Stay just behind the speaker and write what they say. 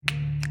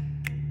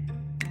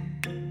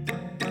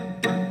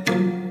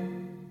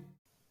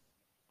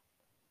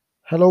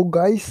Hello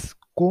guys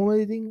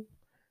කෝමඉතින්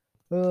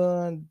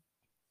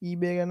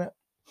ඊබේ ගැන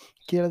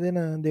කියල දෙන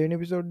දෙවනි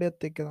පිසෝඩ්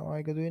ඇත් එක්ක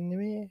තමයිකතු වෙන්න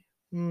මේ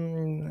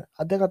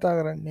අද කතා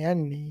කරන්න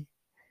යන්නේ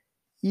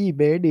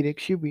ඊබේ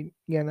ඩිරෙක්ෂිපින්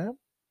ගැන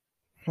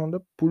හොඳ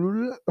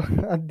පුළුල්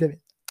අදදන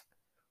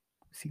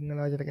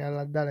සිංහලාජට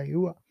කෑල් අද්දාල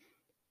කිව්වා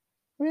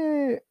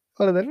මේ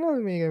ඔල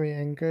දරන මේක මේ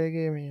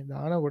ඇංකගේ මේ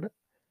දානකොට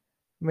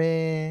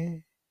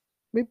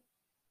මේ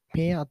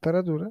මේ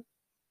අතරතුර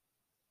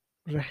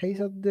රැහැයි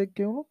සද්දයක්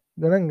කියවුණු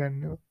ගණන්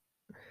ගන්නවා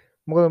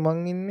මොකද මං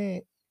ඉන්නේ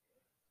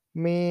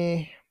මේ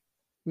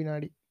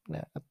විනාඩි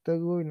නෑ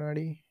අත්තකෝ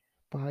විනාඩි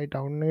පහයි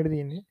ටවුන් එකට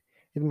තියන්නේ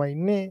එතුම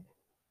ඉන්නේ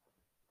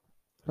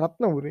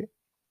රත්නපුරේ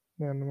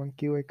යන්නමං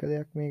කිව් එක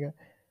දෙයක් මේක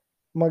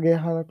මගේ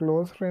හන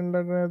කලෝස්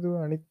ෆ්‍රෙන්ඩට ඇතු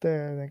අනිත්ත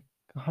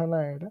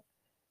කහනායට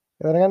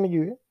දරගන්න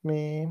කිවේ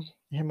මේ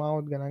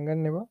එහෙමවත්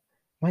ගණන්ගන්න එවා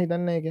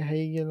මහිතන්න එක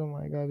හැයි කියල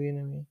මයකා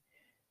දයන මේ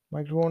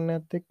මයිකෝන්න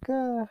ඇත් එක්ක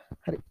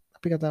හරි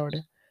අපි කතාවට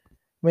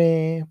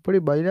මේ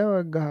පොඩි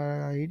බයිලාවක් ගහ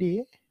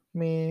හිටියේ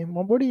මේ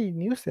මොපොඩි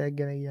නිවසයක්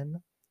ගැන කියන්න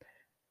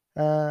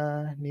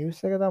නිවස්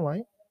එක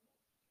තමයි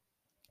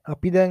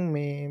අපි දැන්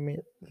මේ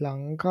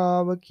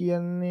ලංකාව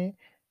කියන්නේ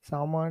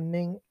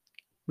සාමාන්‍යයෙන්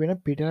වෙන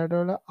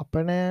පිටරටවල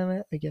අපනෑන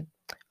එක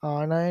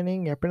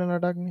ආනායනෙන් යැපෙන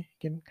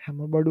නටක්න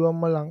හැම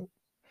බඩුවම්ම ලං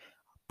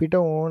පිට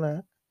ඕන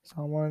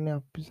සාමාන්‍ය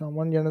අපි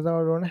සාමාන්‍ය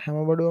ජනතාවට ඕන හැම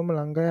බඩුවම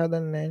ලංකාය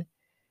හදන්නේ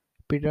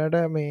පිටට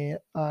මේ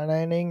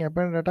ආනායනයෙන්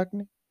යැපෙන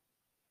රටක්නේ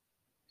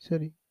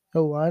සරි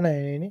ඔව්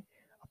ආනායනන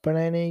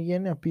අපනෑනය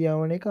කියන්න අපි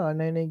යවන එක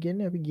ආනායනය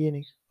කියන්න අපි කියන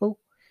එක ඔව්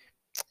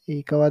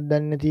ඒකවත්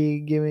දන්න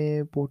තියගේ මේ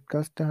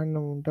පොඩ්කස්ටහන්න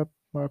මුන්ට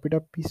අපිට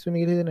පිස්සු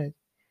නිරෙදන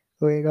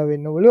ඔය එක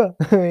වෙන්න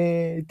බොලුව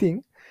ඉතින්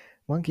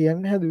මං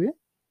කියන්න හැදුවේ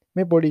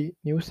මේ පොඩි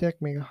නිවසයක්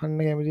මේ හන්න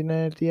කැමතින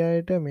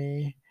ඇතියට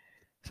මේ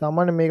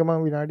සාමාන්‍ය මේක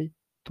මං විනාඩි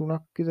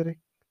තුනක් විතර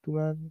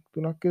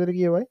තුනක් විතර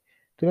කියවයි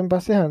තුරෙන්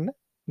පස්සේ හන්න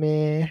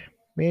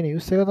මේ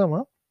නිවස් එක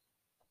තමා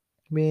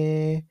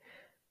මේ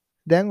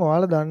දැන්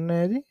ඔයාල දන්න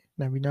ඇති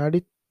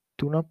නැවිනාඩි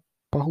තුනක්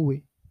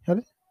පහුවේ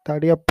හරි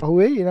තටියක්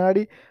පහුවේ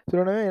ඉනාඩි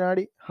තුරනව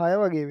ඉනාඩි හය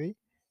වගේ වෙයි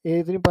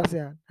ඒතුරින්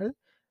පස්සයන් හ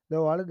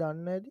දවාල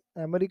දන්න ඇති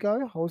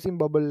ඇමරිකාව හවසින්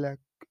බබල්ලක්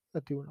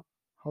ඇති වුණ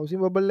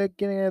හවසින් බබල්ලක්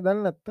කියන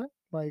දන්න ඇත්ත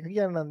මයික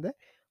කියන්නන්ද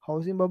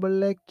හවසින්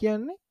බබල්ලක්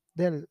කියන්නේ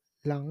දැල්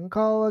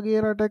ලංකාව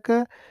වගේ රටක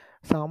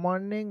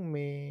සාමාන්‍යයෙන්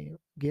මේ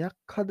ගයක්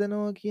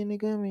හදනවා කියන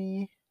එක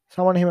මේ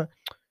සමනහෙම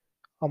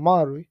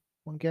අමාරුයි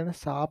මං කියන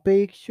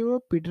සාපේක්ෂව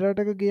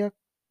පිටරටක ගයක්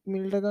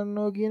මිල්ට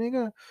ගන්නවා කියන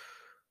එක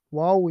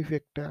වව්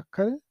ඉෆෙක්ටක්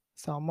හල්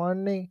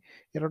සාමාන්‍යයෙන්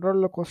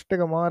එරටොල්ල කොස්ට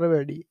එක මාර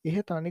වැඩි එහ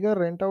තනික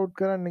රෙන්ටවු්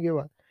කරන්න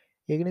ගෙවල්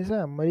ඒක නිසා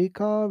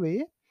ඇමරිකාවේ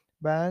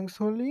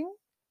බෑංක්ස්හොල්ලිං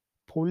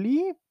පොලි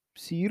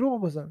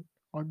සීරෝපසන්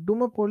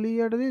අඩ්ඩුම පොලි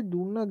අටදේ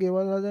දුන්න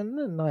ගෙවල්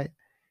හදන්න නයි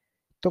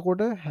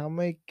එතකොට හැම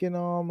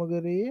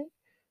එක්කෙනාමකරේ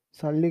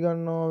සල්ලි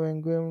ගන්නවා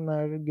වැංකුවම්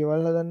නයට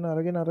ගෙවල් හදන්න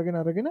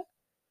අරගෙන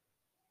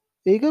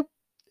ඒක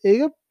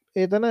ඒක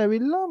ඒතන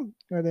ඇවිල්ලා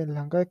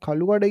ලංකායි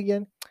කළු අඩ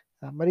කියන්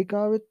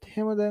ඇමරිකාවෙත්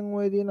හෙම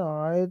දැන්වය තියෙන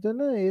ආයතන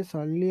ඒ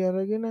සල්ලි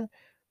අරගෙන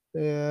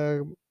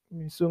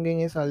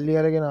මිස්සුන්ගේ සල්ලි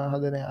අරගෙන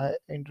හදන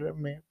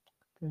ඉන්ට්‍රමේ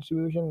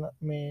කන්ස්ටියෂන්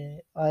මේ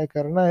ආය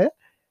කරන අය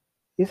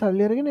ඒ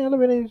සල්ලි අරගෙන යාල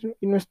වෙන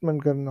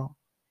ඉන්වස්ටමන්් කරනවා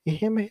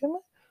එහෙම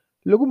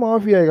ලොකු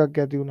මාෆිය එකක්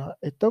ඇති වුණා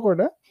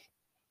එත්තකොට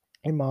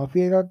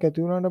මාෆිය එකක්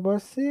ඇති වුණට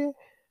පස්සේ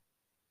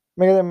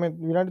මේක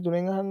විනාට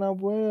තුනෙන් අහන්න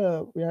පුව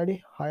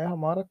විනාඩි හය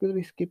හමාරක්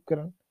විතර ස්කිප්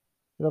කරන්න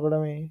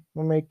එතකොට මේ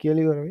මම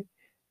කියලි කරවයි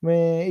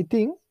මේ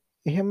ඉතිං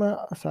එහෙම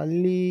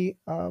සල්ලි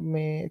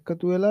මේ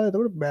එකතු වෙලා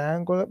එතකට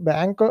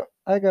බෑංක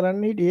අය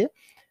කරන්න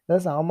හිටියේ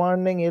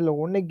සාමාන්‍යෙන් ඒ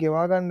ලෝනෙක්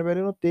ගෙවාගන්න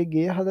බැරිනුත්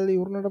ඒගේ හදල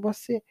ඉවරණට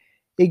පස්සේ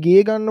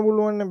ඒගේ ගන්න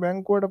පුළුවන්න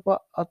බැංකුවට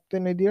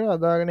අත්වෙන දිට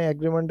අදාගෙන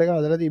ඇග්‍රමෙන්ට් එක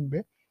අදල තිබ්බ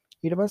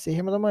ඊට පස්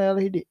එහෙම තම යාල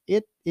හිටි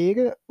ඒත් ඒක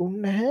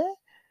උන්නහැ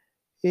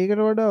ඒකට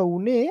වඩා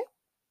උනේ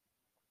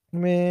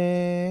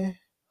මේ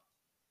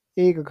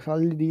ඒක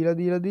සල්ලි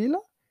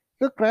දීලා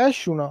එක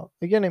ක්‍රෑශ් වුනා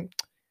එකන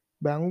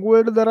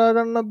බැංගුවට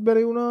දරාගන්නත්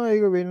බැරි වුණා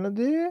ඒක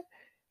වෙන්නදේ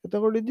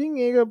එතකොට ඉතින්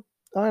ඒක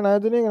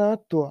නාතනය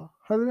නත්තුවා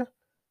හද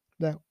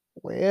දැ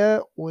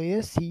ඔය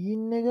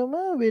සීන් එකම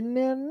වෙන්න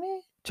යන්නේ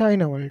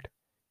චයිනවලට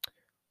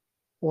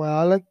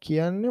ඔයාල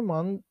කියන්නේ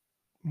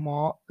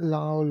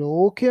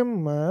ලෝකෙම්ම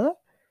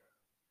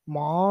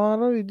මාර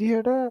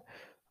විදිහට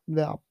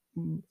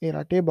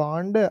රටේ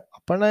බාණ්ඩ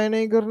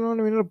අපනයනය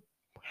කරනවන වෙන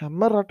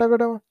හැම්ම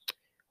රටකටම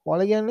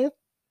වල කියන්නේ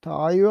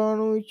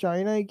තායිවානු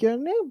චයිනයි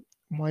කියන්නේ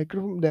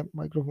මයිකරම් දැ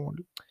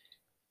මයිකරෆෝන්ඩ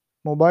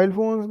මොබයිල්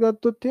ෆෝන්ස්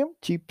ගත්තොත්තේ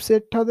චිප්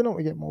සෙට්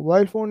හදන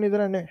මොබයිල් ෆෝන්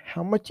ඉදරන්න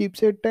හැම චිප්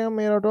සෙට්ට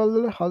මේ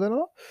රටවල්ල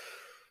හදනවා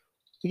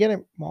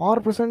ඉගැන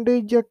මාර්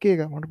ප්‍රසන්ටේජ්යක්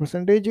ඒක මට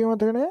ප්‍රසන්ටේජ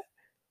මතකන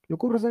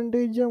ලොකු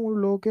ප්‍රසන්ටේජ මුල්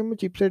ලෝකෙම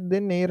චිප්සෙට්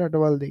දෙන්න ඒ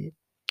රටවල්දගේ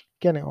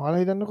කැන වාල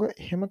හිතන්නක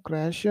හෙම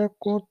ක්‍රෑශයක්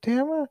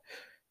කොත්තහෙම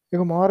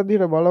එක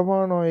මාර්දියට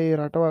බලපානො ඒ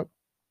රටවල්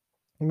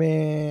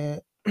මේ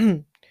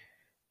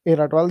ඒ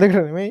රටවල්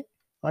දෙකරනෙමයි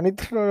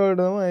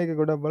අනිතරවලටම ඒක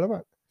ගොඩක්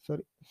බලපන්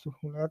සොරි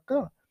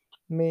සුහුලක්කා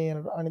මේ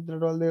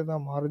අනිතරටවල් දෙක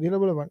මාර්දිල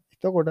බලපන්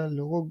එතකොට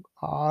ලොක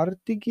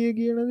ආර්ථිකය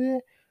කියනදේ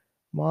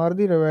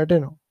මාර්දිර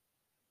වැටනවා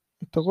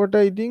එතකොට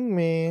ඉතින්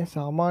මේ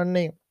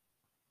සාමාන්‍යයෙන්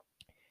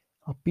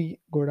අපි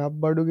ගොඩක්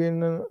බඩු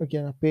ගන්න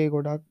කියන අපේ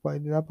ගොඩක්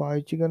පයිදිලා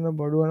පාච්චි කරන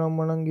බඩුව නම්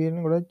මනන් ගෙන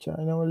ගොඩක්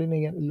චයිනවලින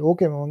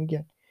ලෝකෙම වන්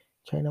කිය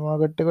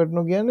චයිනවාගට්ට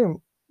කටනු කියන්නේ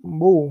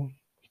බෝ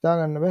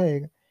හිතාගන්න බෑ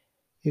ඒක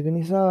ඒක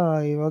නිසා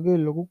ඒ වගේ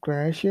ලොකු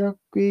ක්‍රෑශයක්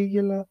වේ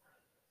කියලා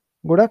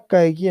ගොඩක්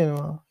අය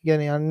කියනවා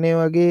ගැන යන්නේ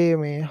වගේ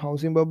මේ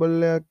හවසින්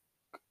බබල්ලයක්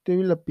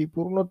තෙවිල්ල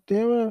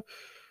පිපුරුණොත්තේම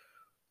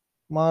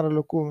මාර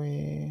ලොකු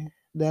මේ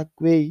දැක්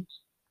වෙයි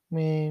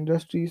මේ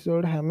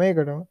ඉන්ඩස්ට්‍රීස්වල්ට හැම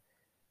එකටම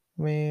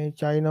මේ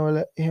චයිනවල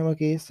එහෙම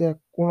කේසයක්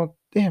වුණොත්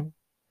එහෙම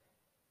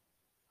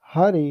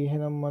හරි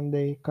එහෙනම්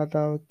මන්දයි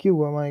කතාව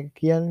කිව්වමයි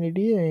කියන්න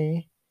හිටිය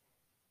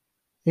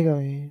එක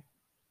මේ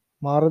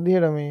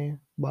මාරදියට මේ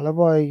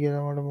බලපායි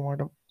කියලමට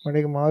මට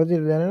එක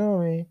මාර්තියට දැනෙනවා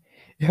මේ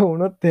එ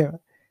උනොත් එම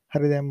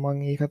හරි දැම්මන්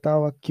ඒ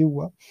කතාවක්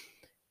කිව්වා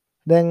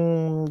දැන්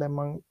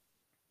දැම්මන්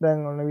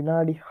දැන් ඔන්න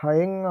විනාඩි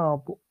හයෙන්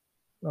ආපු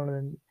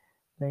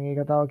දැන් ඒ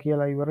කතාව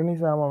කියලා ඉවර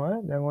නිසාමම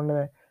දැන් ඔන්න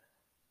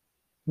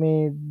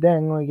මේ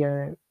දැන් ඔය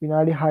කියන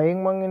විනාඩි හයෙන්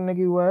මං එන්න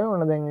කිව්වාය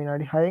ඕන දැන්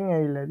විනාඩි හයෙන්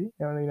ඇවිල්ලාදී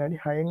යන විනාඩි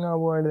හයෙන්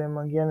ආපුවාට දැන්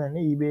මං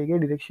කියන්නේ eBay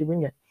ඩිරෙක්ට්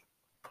ෂිපින් ගැන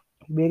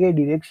eBay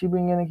ඩිරෙක්ට්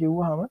ෂිපින් ගැන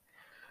කිව්වහම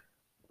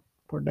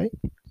පොඩ්ඩයි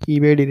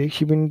eBay ඩිරෙක්ට්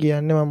ෂිපින්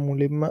කියන්නේ මම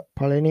මුලින්ම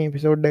පළවෙනි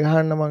එපිසෝඩ් එක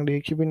අහන්න මං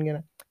ඩිරෙක්ට් ෂිපින්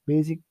ගැන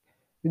බේසික්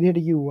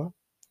විදිහට කිව්වා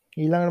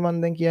ඊළඟට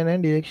මම දැන් කියන්නේ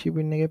ඩිරෙක්ට්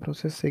ෂිපින් එකේ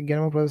process එක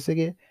ගැනම process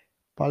එකේ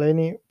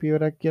පළවෙනි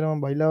පියවරක් කියලා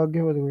මම බයිලාවක්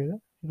ගෙවද කොහෙද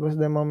ඊට පස්සේ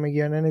දැන් මම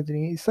කියන්නේ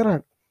ඉතින්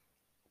ඉස්සරහට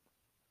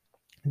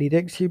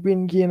ඩිරෙක්ට් ෂිපින්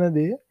කියන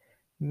දේ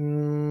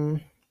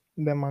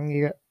දැන් මං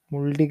ඒක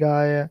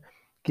මුල්ටිකාය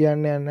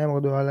කියන්න යන්න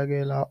මොකද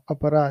ඔයාලගේ වෙලා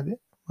අපරාධේ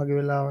මගේ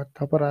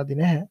වෙලාවත් අපරාධි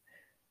නැහැ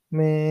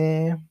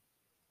මේ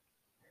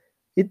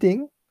ඉතින්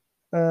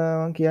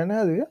කියන්න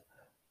හදේ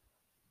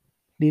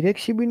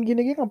ඩිරෙක්ට් ෂිපින්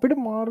කියන එකෙන් අපිට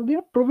මාරු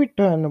දින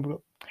ප්‍රොෆිට් හොයන්න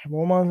පුළුවන්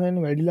හැමෝම මාසෙන්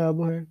වැඩි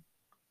ලාභ හොයන්න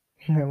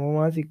හැමෝම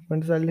මාස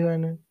ඉක්මනට සල්ලි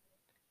හොයන්න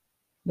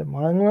දැන්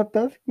මම වුණත්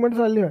තාම ඉක්මනට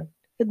සල්ලි හොයන්න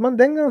ඒත් මම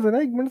දැන් ආස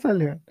නැහැ ඉක්මනට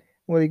සල්ලි හොයන්න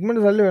මොකද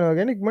ඉක්මනට සල්ලි වෙනවා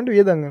කියන්නේ ඉක්මනට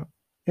වියදම් කරනවා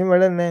එහෙම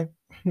වැඩක්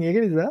නැහැ ඒක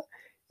නිසා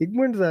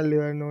ඉක්මනට සල්ලි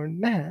හොයන්න ඕනේ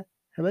නැහැ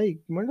හැබැයි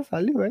ඉක්මනට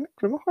සල්ලි හොයන්න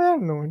ක්‍රම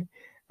හොයන්න ඕනේ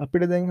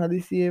අපිට දැන්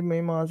හදිස්සියේ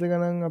මේ මාස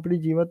ගණන්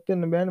අපිට ජීවත්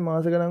වෙන්න බෑනේ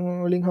මාස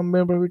ගණන් වලින්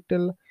හම්බෙන ප්‍රොෆිට්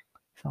වල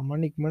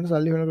සාමාන්‍ය ඉක්මනට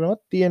සල්ලි හොයන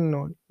ක්‍රමයක් තියෙන්න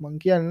ඕනේ මං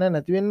කියන්නේ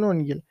නැති වෙන්න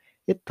ඕනේ කියලා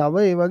ඒ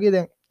තව ඒ වගේ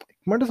දැන්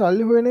ඉක්මනට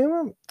සල්ලි හොයන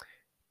ඒවා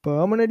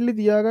පර්මනන්ට්ලි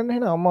තියාගන්න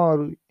හෙන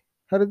අමාරුයි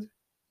හරිද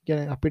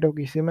කියන්නේ අපිට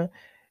කිසිම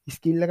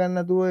ස්කිල් එකක්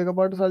නැතුව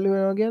එකපාරට සල්ලි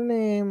හොයනවා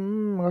කියන්නේ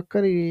මොකක්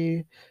හරි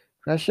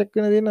ක්‍රැෂ් එකක්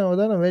වෙන දෙන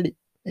අවදානම් වැඩි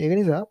ඒක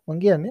නිසා මං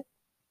කියන්නේ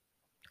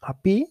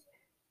අපි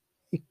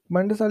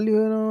ඉක්මනට සල්ලි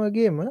හොයනවා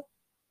වගේම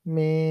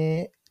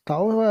මේ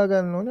තව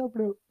හොයාගන්න ඕනේ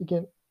අපිට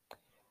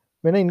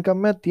වෙන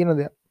ඉන්කම් එකක් තියෙන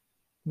දෙයක්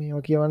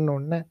මේවා කියවන්න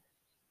ඕනේ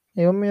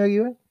නැහැ ඒවම මේවා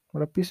කියවන්නේ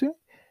ගොඩක් පිස්සුයි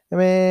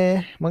මේ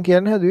මං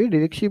කියන්න හැදුවේ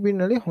ඩිරෙක්ට්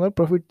ෂිපින් වලින් හොඳ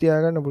ප්‍රොෆිට්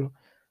තියාගන්න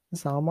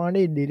පුළුවන්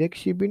සාමාන්‍ය ඩිරෙක්ට්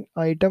ෂිපින්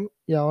අයිටම්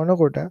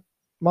යවනකොට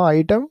මම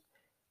අයිටම්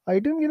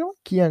ගැන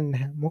කියන්නේ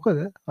නැහැ මොකද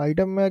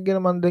අයිටම් එකක් ගැන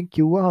මම දැන්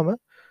කිව්වහම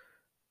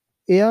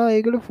එයා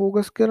ඒකට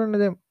ફોකස් කරන්න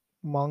දැන්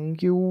මං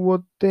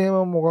කිව්වොත්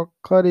එහෙම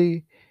මොකක් හරි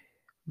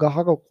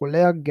ගහක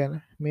කොළයක් ගැන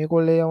මේ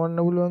කොළේ යවන්න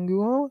පුළුවන්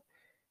කිව්වම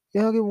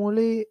එයාගේ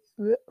මොලේ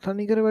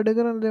තනිකර වැඩ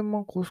කරන්න දැන්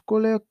මං කොස්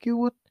කොළයක්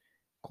කිව්වොත්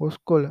කොස්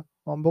කොළ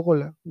අඹ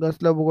කොළ ගස්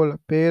ලැබු කොළ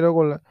පේර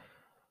කොළ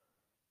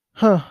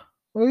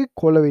ඔය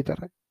කොළ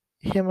විතරයි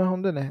එහෙම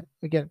හොඳ නැහැ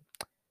ඒ කියන්නේ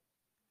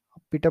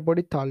අපිට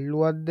පොඩි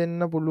තල්ලුවක් දෙන්න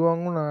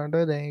පුළුවන් වුණාට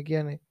දැන් ඒ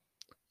කියන්නේ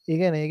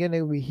ඒ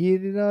කියන්නේ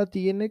විහිදලා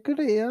තියෙන එකට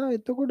එයා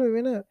එතකොට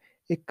වෙන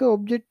එක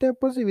ඔබ්ජෙක්ට් එකක්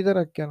පස්සේ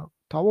විතරක් යනවා.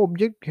 තව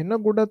ඔබ්ජෙක්ට් වෙන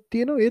ගොඩක්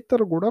තියෙනවා ඒත්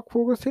අර ගොඩක්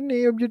ફોකස්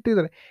වෙන්නේ ඒ ඔබ්ජෙක්ට්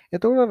විතරයි.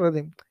 එතකොට අර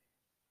දැන්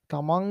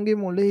තමන්ගේ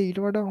මොලේ ඊට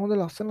වඩා හොඳ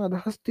ලස්සන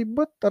අදහස්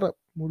තිබ්බත් අර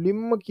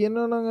මුලින්ම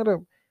කියනවා නම් අර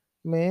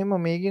මේම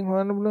මේකෙන්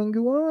හොයන්න පුළුවන්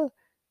කිව්වා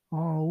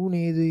ඌ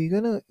නේද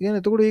ඊගෙන يعني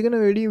එතකොට ඊගෙන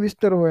වැඩි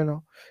විස්තර හොයනවා.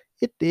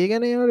 ඒත් ඒ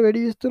ගැන යාට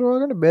වැඩි විස්තර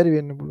හොයාගන්න බැරි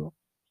වෙන්න පුළුවන්.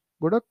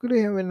 ගොඩක් විට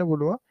එහෙම වෙන්න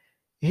පුළුවන්.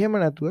 එහෙම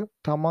නැතුව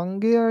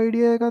තමන්ගේ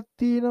අයිඩියා එකක්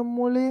තියෙනම්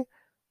මොලේ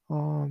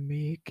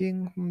මේකෙන්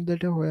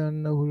හොඳට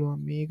හොයන්න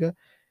පුළුවන් මේක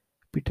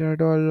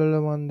පිටරටවල් වල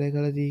මම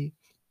දැකලා තියෙයි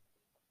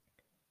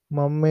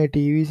මම මේ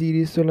ටීවී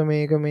සීරීස් වල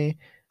මේක මේ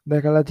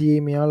දැකලා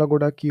තියෙයි මෙයාලා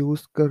ගොඩක්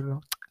යූස්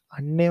කරනවා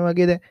අන්න ඒ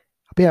වගේ දැන්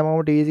අපි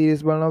හැමෝම ටීවී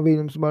සීරීස් බලනවා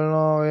ෆිල්ම්ස්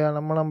බලනවා ඔය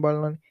නම්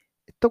බලනවානේ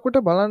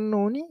එතකොට බලන්න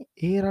ඕනි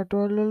ඒ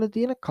රටවල් වල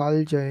තියෙන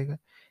කල්චර් එක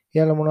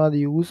එයාලා මොනවද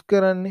යූස්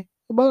කරන්නේ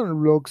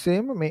බලන්න බ්ලොග්ස්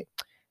එහෙම මේ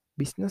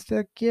බිස්නස්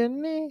එකක්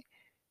කියන්නේ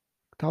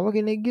තව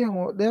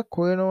කෙනෙක්ගේ දෙයක්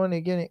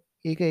හොයනවනේ කියන්නේ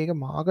ඒක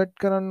මාකට්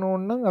කරන්න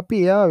ඕන නම් අපි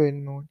එයා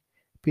වෙන්න ඕනේ.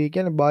 අපි ඒ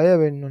කියන්නේ බය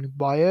වෙන්න ඕනේ.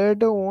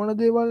 බයට ඕන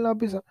දේවල්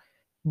අපි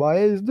buy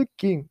is the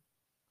king.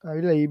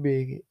 අවිලා eBay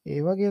එකේ. ඒ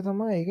වගේ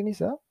තමයි ඒක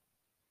නිසා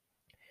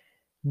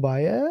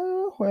බය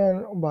හොයන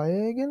බය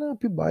ගැන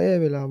අපි බය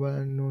වෙලා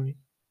බලන්න ඕනේ.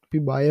 අපි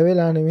බය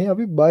වෙලා නෙමෙයි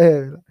අපි බය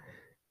වෙලා.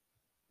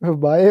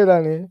 බය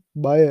වෙලානේ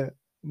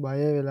බය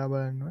වෙලා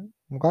බලන්න ඕනේ.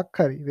 මොකක්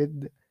හරි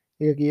වෙද්ද.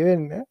 ඒක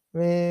කියවෙන්න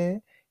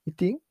මේ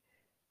ඉතින්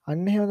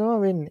අන්න එහෙම තමයි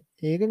වෙන්නේ.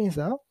 ඒක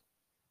නිසා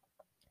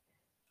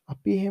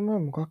අපි එහෙම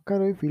මොකක්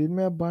හරි ඔය ෆිල්ම්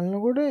එකක්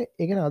බලනකොට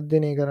ඒක ගැන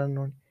අධ්‍යයනය කරන්න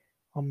ඕනේ.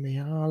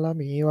 මෙයාලා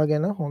මේවා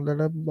ගැන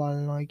හොඳට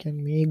බලනවා. ඒ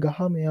කියන්නේ මේ ගහ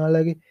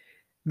මෙයාලගේ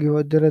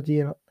ගෙවද්දර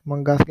තියෙනවා.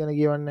 මං ගස් ගැන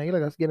කියවන්නේ නැහැ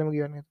කියලා ගස් ගැනම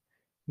කියවන්නේ.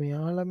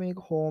 මෙයාලා මේක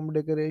හෝම්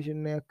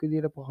ඩෙකරේෂන් එකක්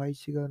විදිහට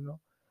පාවිච්චි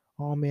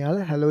කරනවා.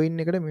 මෙයාලා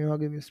හැලොවින් එකට මේ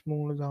වගේ වෙස්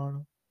මූණ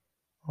දානවා.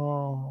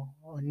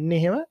 අන්න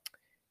එහෙම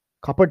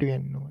කපටි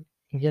වෙන්න ඕනේ.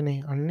 ඒ කියන්නේ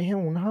අන්න එහෙම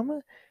වුණාම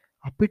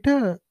අපිට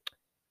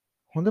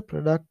හොඳ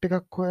ප්‍රොඩක්ට්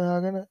එකක්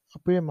හොයාගෙන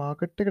අපේ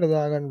මාකට් එකට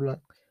දාගන්න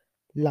පුළුවන්.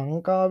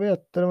 ලංකාවේ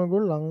ඇත්තටම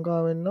ගොල්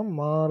ලංකාවෙන් නම්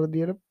මාර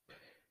විදියට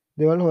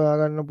දේවල්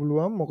හොයාගන්න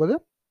පුළුවන්. මොකද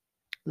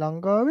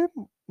ලංකාවේ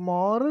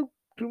මාර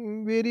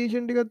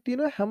වේරියේෂන් ටිකක්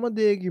තියෙනවා හැම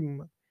දෙයකින්ම.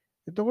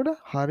 එතකොට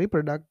හරි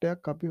ප්‍රොඩක්ට්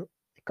එකක් අපි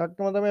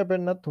එකක්ම තමයි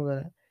පෙන්නත් හොඳ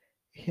නැහැ.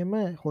 එහෙම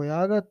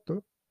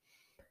හොයාගත්තොත්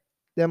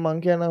දැන්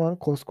මං කියනවා මං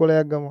කොස්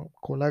කොලයක් ගමු.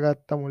 කොළ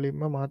ගත්තා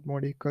මුලින්ම මාත්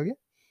මොඩික් වගේ.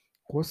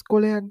 කොස්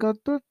කොලයක්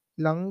ගත්තොත්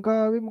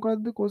ලංකාවේ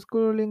මොකද්ද කොස්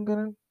කොළ වලින්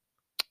කරන්නේ?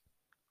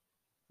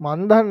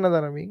 මන් දන්න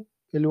තරමින්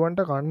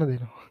එළුවන්ට කන්න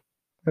දෙනවා.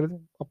 හරිද?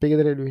 අපේ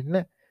ගෙදර එළුවෙ ඉන්නේ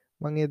නැහැ.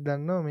 මං ඒත්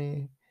දන්නවා මේ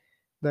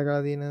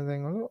දැකලා තියෙන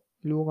තැන්වල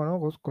එළුව කනවා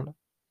කොස් කොළ.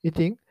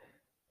 ඉතින්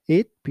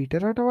ඒත් පිට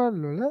රටවල්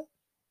වල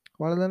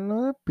ඔයාලා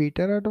දන්නවද පිට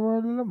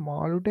රටවල් වල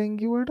මාළු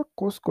ටැංකිය වලට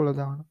කොස් කොළ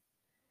දානවා.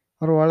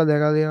 අර ඔයාලා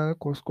දැකලා තියෙනවද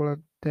කොස් කොළ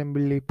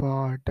තැඹිලි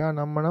පාට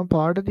නම්මනම්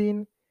පාට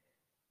තියෙන්නේ.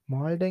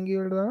 මාළු ටැංකිය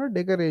වලට දානවා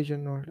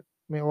ඩෙකරේෂන් වලට.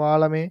 මේ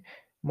ඔයාලා මේ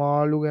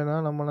මාළු ගැන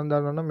නම්මනම්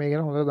දන්නවනම් මේ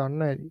ගැන හොඳට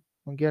දන්නවා ඇති.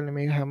 මං කියන්නේ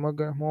මේක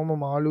හැමෝම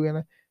මාළු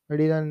ගැන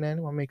වැඩි දන්නේ නැහැ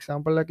නේ. මම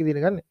එක්සැම්පල් එකක්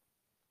විදිහට ගන්නෙ.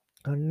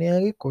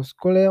 අන්නයාගේ කොස්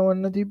කොළ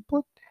යවන්න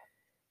තිබ්බොත්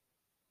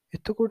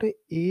එතකොට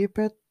ඒ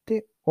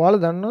පැත්තේ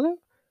ඔයාලා දන්නවද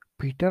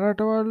පිට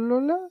රටවල්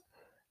වල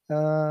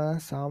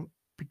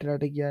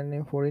පිටරට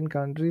කියන්නේ ෆොරින්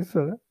කන්ට්‍රීස්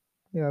වල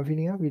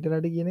අපිනිකන්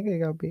පිටරට කියන එක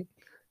ඒක අපේ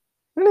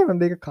නේ මම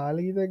දෙක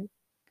කාලේ ගිහද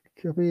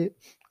අපේ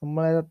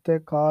අම්මලා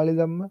තාත්තලා කාලේ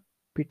ධම්ම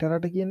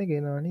පිටරට කියන එක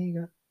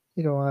එනවනේ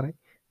ඒක වාරයි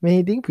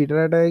මේ ඉතින්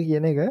පිටරට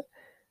කියන එක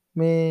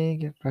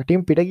මේ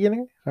රටින් පිට කියන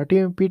එක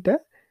රටින් පිට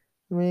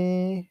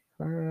මේ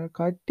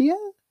කට්ටිය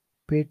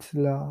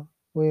පෙට්ස්ලා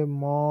ඔය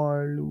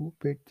මාළු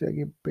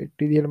පෙට්ස්ගේ පෙට්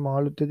විදියට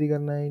මාළුත් ඇති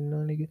කරන අය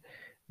ඉන්නවනේ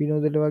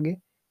විනෝදෙට වගේ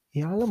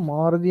එයාලා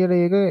මාර විදියට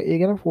ඒක ඒ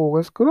ගැන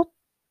ෆෝකස් කරොත්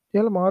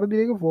එයාලා මාර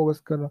විදියට ඒක ෆෝකස්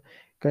කරනවා.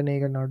 කියන්නේ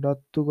ඒක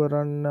නඩත්තු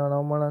කරන්න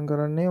අනම්මනම්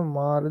කරන්නේ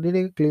මාර විදියට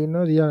ඒක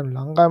ක්ලීන්ව තියාගන්න.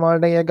 ලංකාවේ මාළු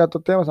ටැංකියක්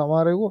ගත්තොත් එහෙම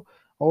සමහරෙකු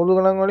අවුරුදු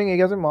ගණන් වලින්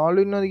ඒක ඇස්සේ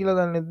මාළු ඉන්නවද කියලා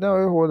දන්නෙත් නැහැ.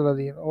 ඔය හොදලා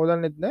තියෙනවා.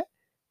 හොදන්නෙත් නැහැ.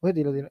 ඔය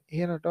තියලා තියෙනවා.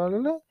 ඒ රටවල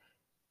වල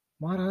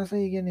මාර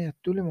ආසයි කියන්නේ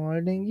ඇතුලේ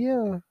මාළු ටැංකිය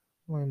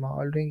මම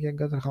මාළු ටැංකියක්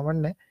ගත්තා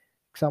කමන්නේ.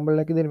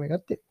 එක්සැම්පල් එකක් විදිහට මේ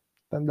ගත්තේ.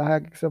 දැන්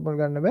 10ක් එක්සැම්පල්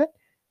ගන්න බෑ.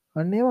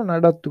 අන්න ඒවා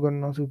නඩත්තු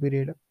කරනවා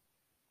සුපිරියට.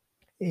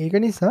 ඒක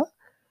නිසා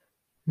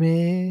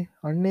මේ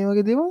අන්න ඒ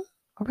වගේ දේවල්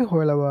අපි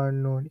හොයලා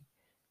බලන්න ඕනේ.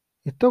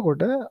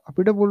 එතකොට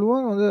අපිට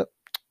පුළුවන් හොඳ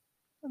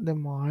දැන්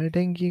මාල්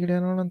ටැංකියකට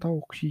යනවා නම් තව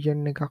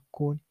ඔක්සිජන් එකක්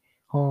ඕනේ.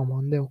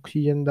 මම දැන්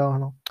ඔක්සිජන්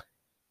දානවා.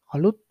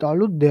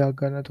 අලුත් දෙයක්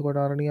ගන්න. එතකොට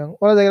අර නිකන්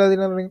ඔයාලා දැකලා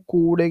තියෙනවද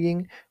කූඩේකින්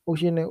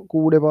ඔක්සිජන්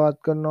කූඩේ පාත්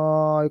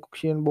කරනවා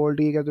ඔක්සිජන් බෝල්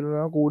ටික ඇතුළට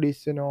යනවා කූඩේ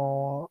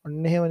ඉස්සෙනවා.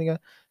 අන්න එහෙම නිකන්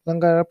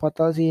ලංකාවේ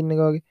පතා සීන්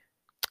එක වගේ.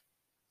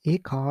 ඒ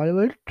කාල්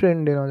වලට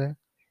ට්‍රෙන්ඩ් එනවා දැන්.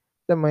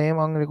 දැන් මේ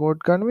මම රෙකෝඩ්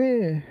කරන්නේ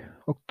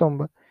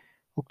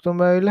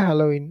ඔක්තෝබර් ඇවිල්ලා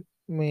හැලොවින්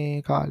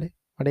මේ කාලේ.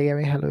 මට ඒක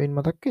මේ හැලොවින්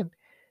මතක් වෙන්නේ.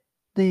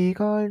 දැන් ඒ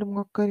කාලේට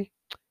මොකක් හරි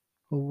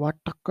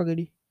වට්ටක්ක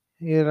ගෙඩි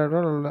ඒ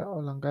රටවල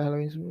ලංකාවේ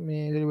හැලොවින්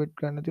මේ සෙලිබ්‍රේට්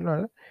කරන්න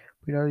තියුණාට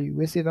පිටරට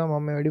USA තමයි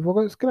මම වැඩි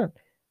ෆෝකස් කරන්නේ.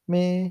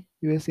 මේ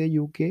USA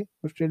UK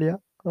ඕස්ට්‍රේලියා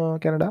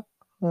කැනඩා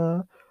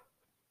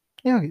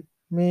ඒ වගේ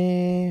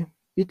මේ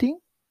ඉතින්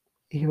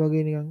ඒ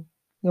වගේ නිකන්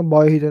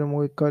බය හිතෙන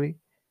මොකෙක් හරි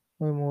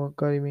ඔය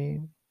මොකක් හරි මේ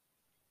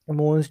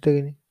මෝන්ස්ටර්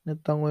කෙනෙක්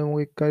නැත්තම් ඔය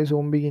මොකෙක් හරි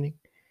සොම්බි කෙනෙක්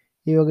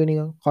ඒ වගේ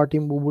නිකන්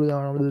කටින් බුබුලු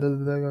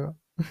දානවා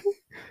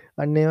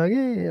අන්න ඒ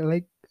වගේ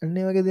ලයික් අන්න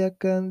ඒ වගේ දෙයක්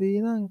කරන්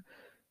දීනම්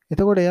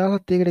එතකොට එයාලත්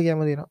ඒකට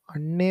කැමති වෙනවා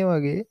අන්න ඒ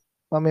වගේ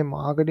මම මේ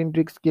මාකටිං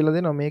ට්‍රික්ස් කියලා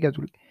දෙනවා මේක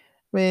ඇතුලේ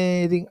මේ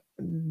ඉතින්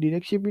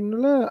ඩිරෙක්ට් ෂිපින්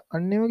වල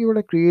අන්න ඒ වගේ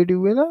කොට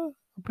ක්‍රියේටිව් වෙලා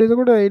අපිට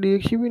එතකොට ඒ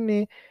ඩිරෙක්ට් ෂිපින්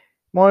මේ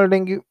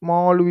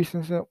මාළු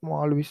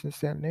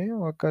බිස්නස් යන්නේ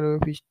මොකක් හරි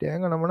ෆිෂ්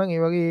ටැංක් නමනම්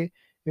ඒ වගේ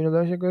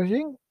විනෝදාංශක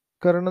වශයෙන්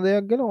කරන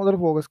දෙයක් ගැන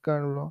හොඳට ෆෝකස්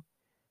කරන්න පුළුවන්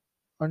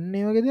අන්න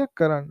ඒ වගේ දෙයක්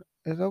කරන්න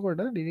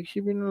එතකොට ඩිරෙක්ට්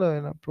ෂිපින් වල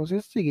වෙන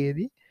ප්‍රොසෙස්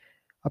එකේදී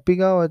අපි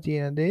ගාව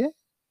තියෙන දේ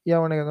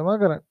යවන එක තමයි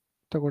කරන්නේ.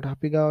 එතකොට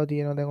අපි ගාව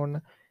තියෙනවා දැන් ඔන්න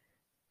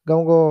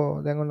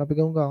ගමුකෝ දැන් ඔන්න අපි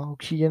ගමුකෝ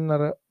ඔක්සිජන්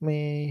අර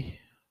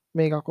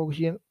මේකක්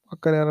ඔක්සිජන්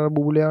අක්කර අර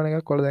බුබුල යවන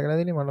එකක් වල දැකලා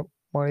තියෙන්නේ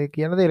මම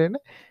කියන්න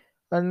තේරෙන්නේ.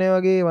 අන්න ඒ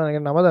වගේ මම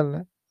නම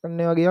දන්නේ. අන්න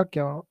ඒ වගේ එකක්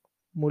යවනවා.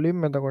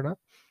 මුලින්ම එතකොට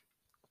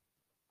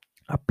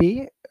අපි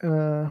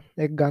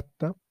එක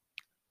ගත්තා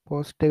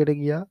පෝස්ට් එකට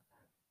ගියා.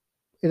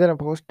 එතන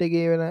පෝස්ට්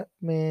එකේ වෙන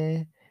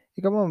මේ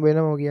එක මම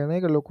වෙනම කියන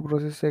එක ලොකු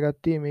ප්‍රොසෙස් එකක්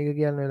තියෙන මේක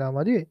කියන්න වෙලා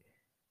මදි වෙයි.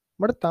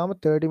 මට තාම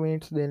 30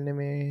 මිනිත්ස් දෙන්නේ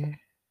මේ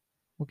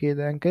මොකේ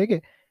දැන්ක එකේ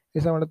ඒ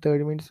නිසා මට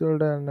 30 මිනිත්ස්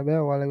වලට යන්න බෑ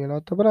ඔයාලා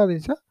වෙලාවත් අපරාධ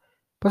නිසා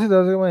පස්සේ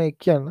දවසක මම එක්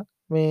කියන්න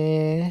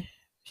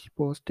මේ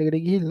පෝස්ට් එකට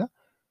ගිහිල්ලා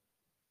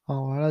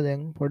ඔයාලා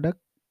දැන් පොඩ්ඩක්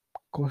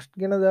කොස්ට්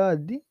ගැන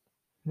දාද්දි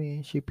මේ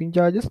ෂිපින්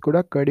චාර්ජස්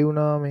ගොඩක් වැඩි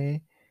වුණා මේ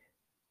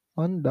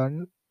මන්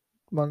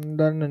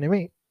දන්න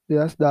නෙමෙයි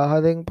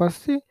 2017න්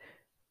පස්සේ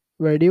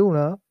වැඩි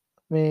වුණා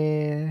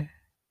මේ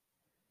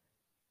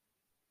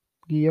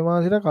ගිය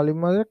මාසෙට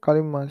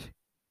කලින් මාසේ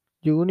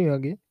ජූනි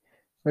වගේ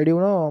වැඩි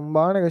වුණා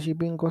අම්බානක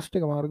ෂිපින් කොස්ට්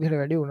එක මාර විදිහට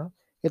වැඩි වුණා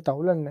ඒ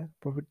තවුලක් නෑ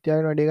ප්‍රොෆිට්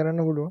තියාගෙන වැඩි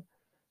කරන්න පුළුවන්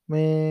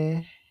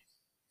මේ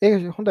ඒක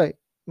හොඳයි.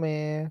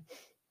 මේ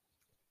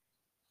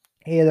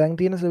ඒ දැන්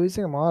තියෙන සර්විස්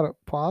එක මාර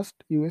ෆාස්ට්.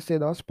 USA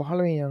දවස්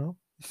 15 යනවා.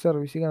 ඉස්සර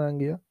 20 ගණන්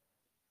ගියා.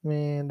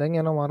 මේ දැන්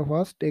යනවා මාර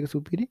ෆාස්ට්. ඒක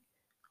සුපිරි.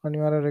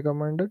 අනිවාර්ය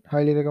රෙකමෙන්ඩඩ්,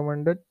 highly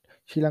recommended.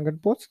 ශ්‍රී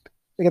ලංකන් පෝස්ට්.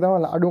 ඒක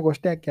තමයි අඩුම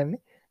කොස්ට් එකක්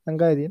කියන්නේ.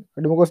 ලංකාවේ තියෙන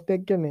අඩුම කොස්ට්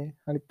එකක් කියන්නේ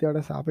අනිත්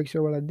ඒවාට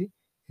සාපේක්ෂව බලද්දි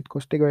ඒත්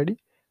කොස්ට් එක වැඩි.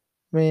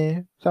 මේ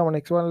සාමාන්‍ය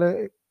X1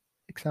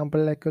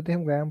 එක්සාම්පල් එකක් ගත්තොත්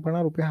එහෙනම් ග්‍රෑම්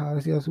 50 රුපියල්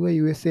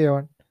 480 USA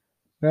 1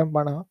 ග්‍රෑම්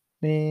 50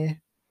 මේ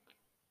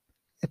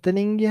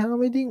එතනින්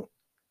ගියාම ඉතින්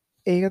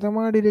ඒක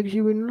තමයි ඩිරෙක්ට්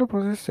ෂිපින් වල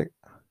ප්‍රොසෙස් එක.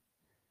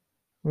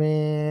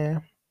 මේ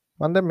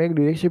මම දැන් මේක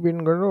ඩිරෙක්ට්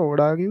ෂිපින් කරනවා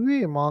වඩා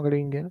කිව්වේ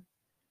මාකටිං ගැන.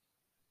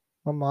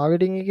 මම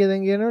මාකටිං එකේ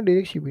දැන් කියනවා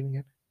ඩිරෙක්ට් ෂිපින්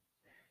ගැන.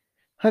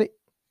 හරි.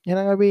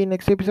 එහෙනම් අපි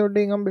නෙක්ස්ට් එපිසෝඩ්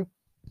එකෙන් හම්බෙමු.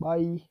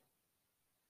 බයි.